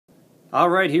All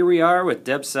right, here we are with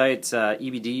Deb Seitz,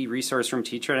 EBD Resource Room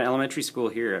Teacher at an elementary school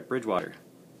here at Bridgewater.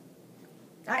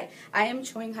 Hi, I am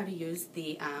showing how to use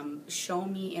the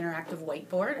ShowMe interactive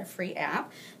whiteboard, a free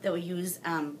app that we use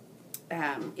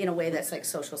in a way that's like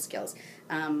social skills.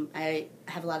 I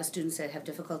have a lot of students that have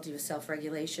difficulty with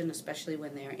self-regulation, especially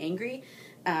when they're angry,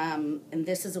 and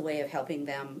this is a way of helping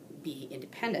them be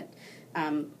independent.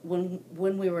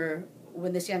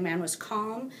 When this young man was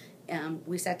calm,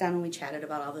 we sat down and we chatted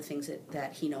about all the things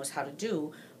that he knows how to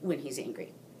do when he's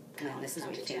angry. And this is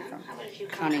where it came from.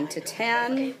 Counting to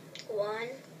 10. Okay. 1,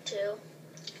 2,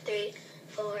 3,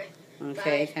 4.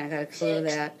 Okay, 5, kind of got a clue of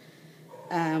that.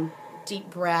 Deep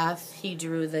breath. He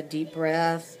drew the deep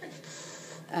breath.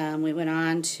 We went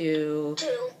on to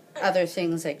 2. other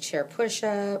things like chair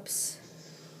push-ups,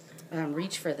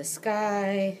 reach for the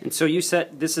sky. And so you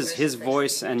said this is his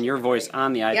voice and your voice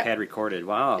on the iPad recorded.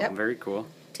 Wow, very cool.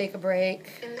 Take a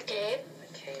break. In the cave.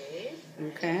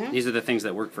 Okay. These are the things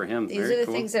that work for him. These are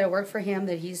the things that work for him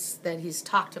that he's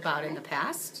talked about in the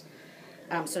past.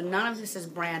 So none of this is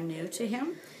brand new to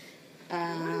him.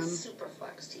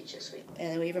 Superflex teaches.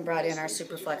 And we even brought in our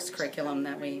Superflex curriculum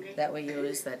that we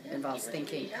use that involves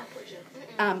thinking.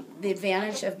 The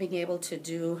advantage of being able to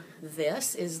do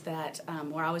this is that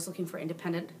we're always looking for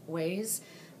independent ways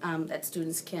that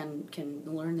students can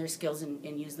learn their skills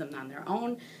and use them on their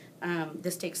own.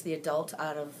 This takes the adult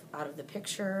out of the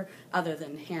picture, other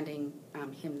than handing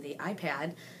him the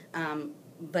iPad.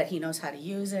 But he knows how to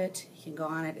use it. He can go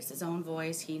on it. It's his own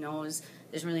voice. He knows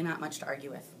there's really not much to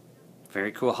argue with.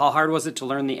 Very cool. How hard was it to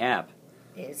learn the app?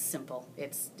 It's simple.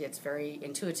 It's very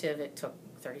intuitive. It took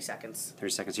 30 seconds.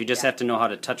 30 seconds. You just have to know how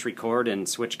to touch record and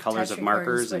switch colors of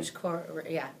markers. And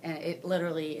it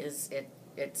literally is.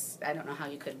 It's. I don't know how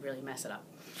you could really mess it up.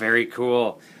 Very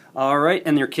cool. All right,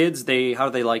 and your kids, how do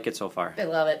they like it so far? They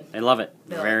love it. They love it.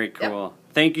 Very cool.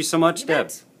 Thank you so much,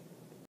 Deb.